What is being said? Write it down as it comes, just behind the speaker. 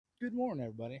Good morning,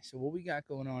 everybody. So what we got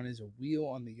going on is a wheel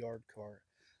on the yard cart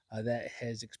that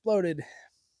has exploded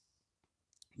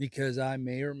because I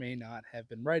may or may not have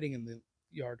been riding in the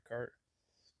yard cart,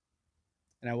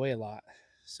 and I weigh a lot,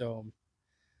 so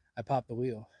I popped the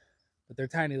wheel. But they're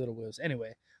tiny little wheels.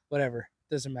 Anyway, whatever,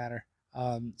 doesn't matter.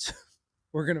 So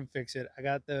we're gonna fix it. I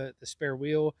got the spare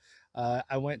wheel.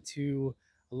 I went to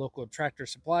a local tractor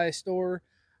supply store,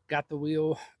 got the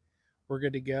wheel. We're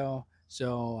good to go.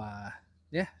 So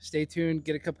yeah, stay tuned.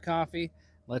 Get a cup of coffee.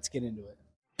 Let's get into it.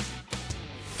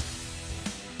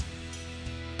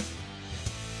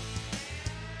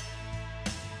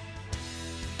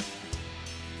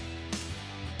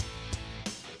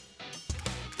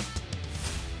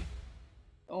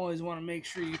 Always want to make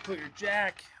sure you put your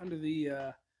jack under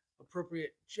the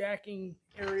appropriate jacking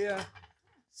area.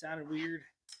 Sounded weird.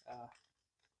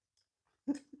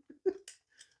 We're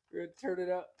gonna turn it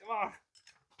up. Come on,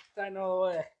 tighten all the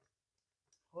way.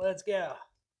 Let's go.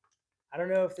 I don't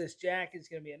know if this jack is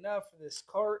gonna be enough for this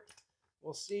cart.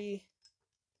 We'll see.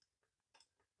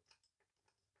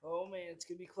 Oh man, it's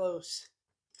gonna be close.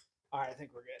 All right, I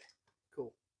think we're good.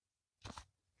 Cool.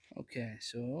 Okay,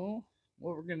 so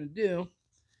what we're gonna do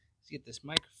is get this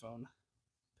microphone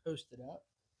posted up.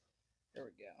 There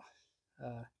we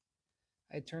go.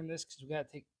 I turned this because we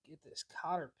got to get this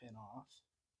cotter pin off.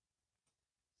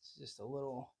 It's just a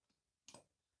little,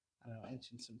 I don't know,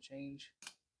 inch and some change.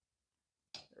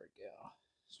 There we go.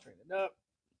 Straighten it up.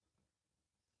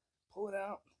 Pull it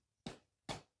out.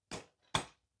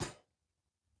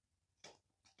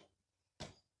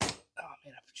 Oh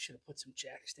man, I should have put some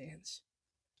jack stands.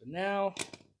 So now,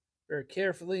 very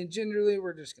carefully and gingerly,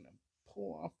 we're just going to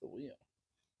pull off the wheel.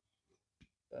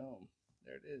 Boom.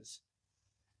 There it is.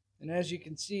 And as you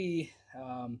can see,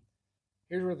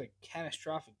 here's where the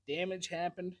catastrophic damage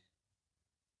happened.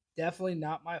 Definitely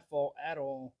not my fault at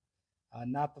all.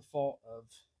 Not the fault of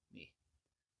me.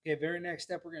 Okay, very next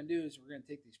step we're going to do is we're going to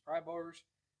take these pry bars.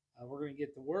 We're going to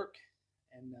get to work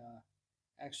and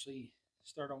actually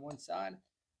start on one side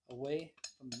away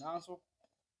from the nozzle.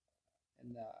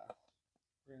 And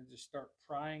we're going to just start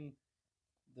prying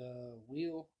the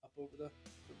wheel up over the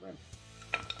rim.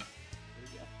 There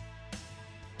we go.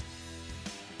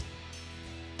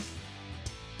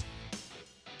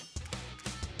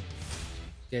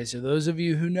 Okay, so those of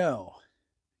you who know,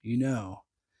 you know,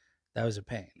 that was a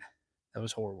pain. That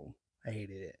was horrible. I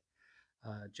hated it.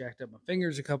 Jacked up my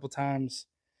fingers a couple times,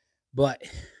 but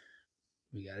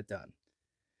we got it done.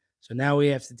 So now we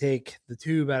have to take the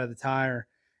tube out of the tire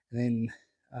and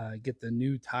then get the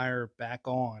new tire back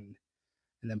on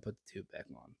and then put the tube back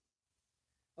on.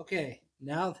 Okay,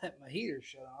 now that my heater's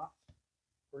shut off,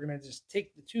 we're going to just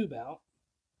take the tube out.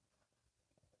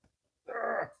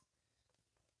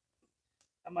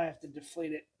 I might have to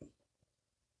deflate it.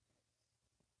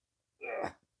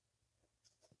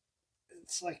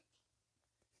 It's like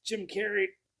Jim Carrey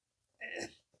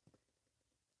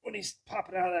when he's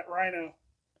popping out of that rhino.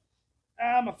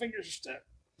 My fingers are stuck.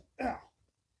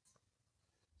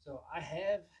 So I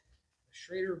have a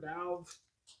Schrader valve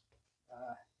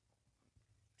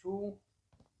tool,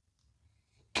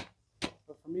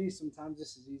 but for me, sometimes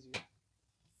this is easier.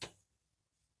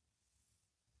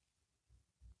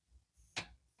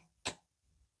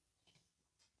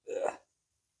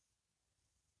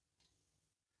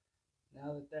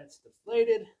 Now that that's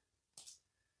deflated, it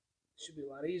should be a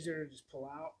lot easier to just pull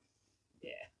out.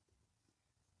 Yeah.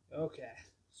 Okay.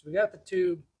 So we got the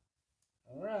tube.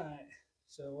 All right.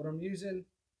 So what I'm using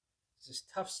is this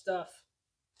Tough Stuff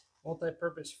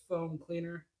multi-purpose foam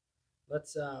cleaner.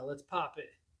 Let's pop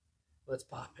it. Let's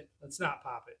pop it. Let's not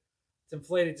pop it. Let's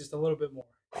inflate it just a little bit more.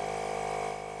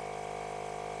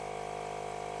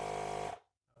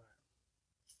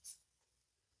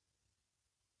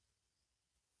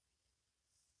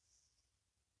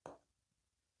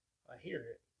 I hear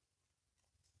it.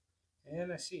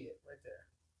 And I see it right there.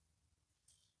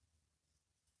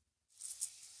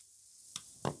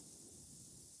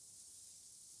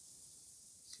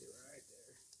 See it right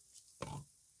there.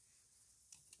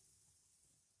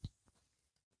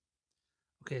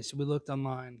 Okay, so we looked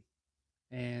online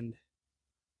and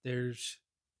there's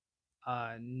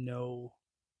no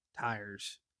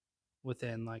tires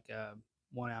within like a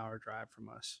 1 hour drive from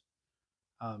us.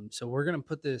 So we're gonna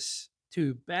put this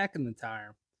tube back in the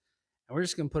tire and we're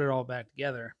just gonna put it all back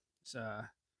together. So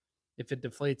if it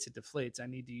deflates, it deflates. I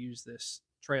need to use this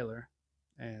trailer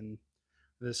and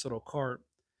this little cart,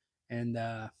 and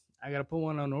I gotta put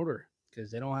one on order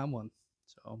because they don't have one.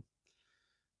 So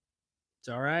it's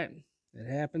all right. It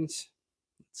happens.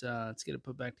 Let's get it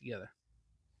put back together.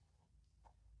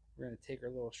 We're gonna take our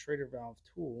little Schrader valve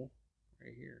tool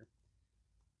right here.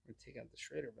 We're gonna take out the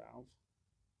Schrader valve.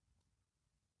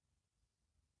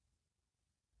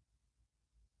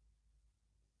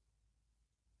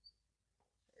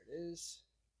 There it is.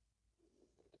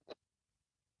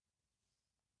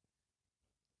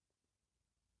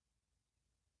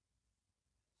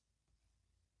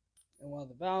 And while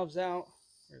the valve's out,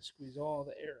 we're going to squeeze all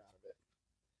the air out of it.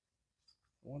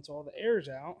 And once all the air is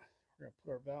out, we're going to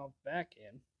put our valve back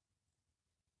in.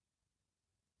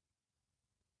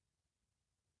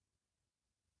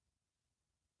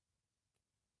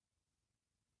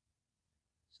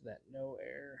 So that no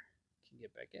air can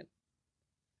get back in.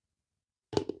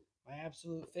 My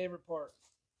absolute favorite part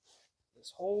of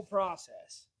this whole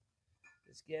process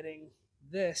is getting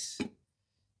this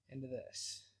into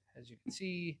this. As you can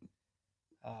see,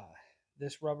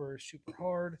 this rubber is super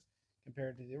hard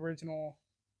compared to the original.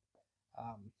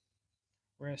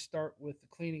 We're going to start with the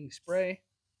cleaning spray.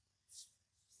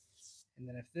 And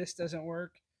then if this doesn't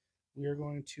work, we are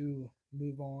going to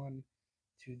move on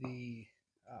to the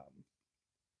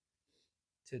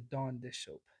Dawn dish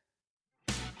soap.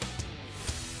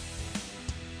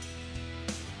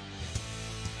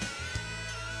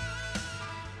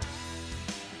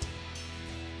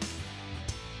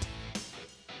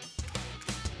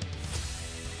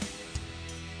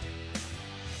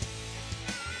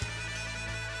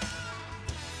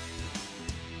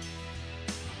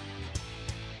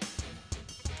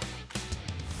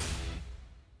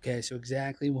 Okay, so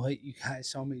exactly what you guys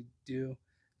saw me do,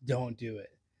 don't do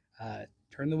it.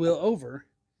 Turn the wheel over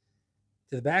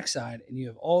to the backside and you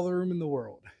have all the room in the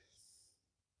world.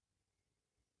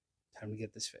 Time to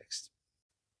get this fixed.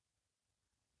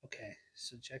 Okay,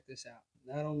 so check this out.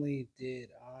 Not only did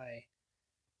I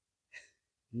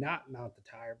not mount the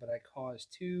tire, but I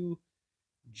caused 2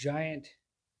 giant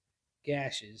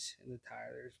gashes in the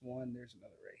tire. There's one, there's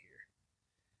another right here,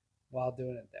 while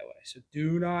doing it that way. So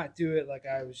do not do it like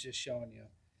I was just showing you.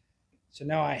 So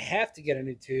now I have to get a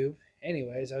new tube.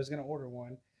 Anyways, I was going to order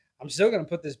one. I'm still going to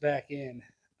put this back in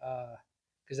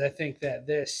because I think that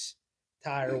this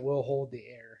tire will hold the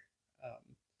air.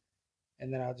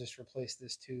 And then I'll just replace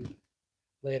this tube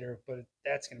later. But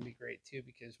that's going to be great too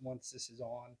because once this is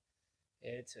on,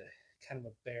 it's a kind of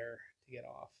a bear to get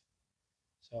off.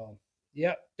 So,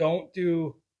 yep, don't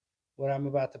do what I'm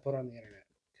about to put on the internet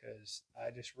because I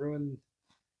just ruined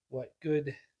what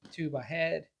good tube I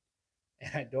had,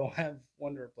 and I don't have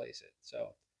one to replace it. So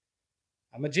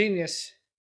I'm a genius.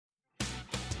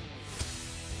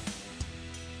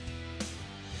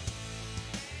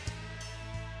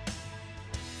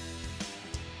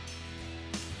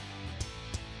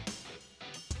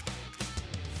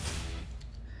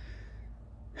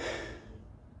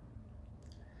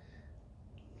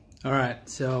 All right,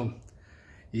 so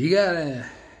you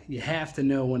have to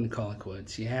know when to call it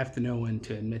quits. You have to know when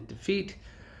to admit defeat.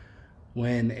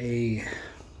 When a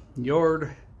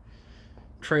yard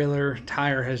trailer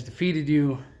tire has defeated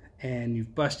you and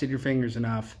you've busted your fingers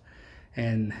enough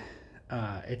and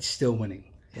it's still winning.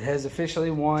 It has officially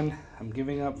won. I'm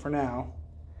giving up for now.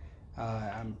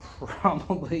 I'm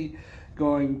probably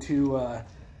going to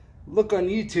look on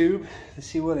YouTube to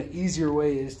see what an easier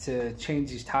way is to change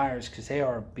these tires because they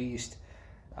are a beast.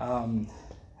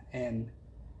 And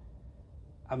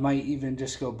I might even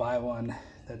just go buy one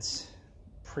that's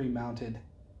pre-mounted.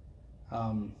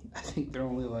 I think they're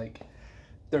only like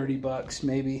 30 bucks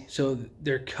maybe. So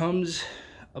there comes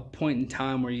a point in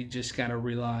time where you just gotta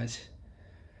realize,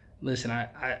 listen,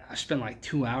 I spent like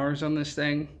 2 hours on this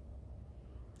thing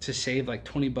to save like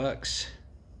 20 bucks.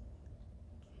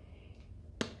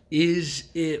 Is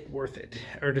it worth it?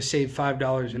 Or to save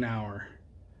 $5 an hour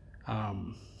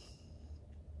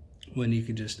when you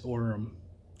could just order them?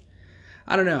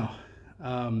 I don't know.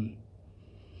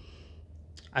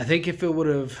 I think if it would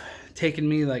have taken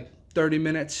me like 30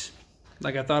 minutes,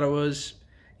 like I thought it was,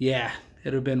 yeah, it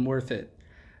would have been worth it.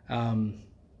 I'm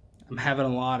having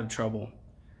a lot of trouble,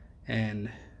 and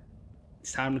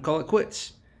it's time to call it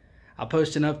quits. I'll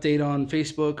post an update on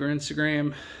Facebook or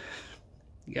Instagram.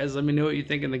 You guys let me know what you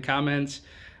think in the comments.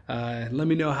 Let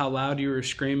me know how loud you were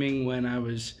screaming when I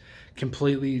was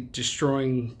completely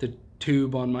destroying the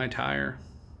tube on my tire.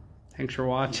 Thanks for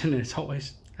watching, and as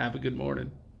always, have a good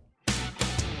morning.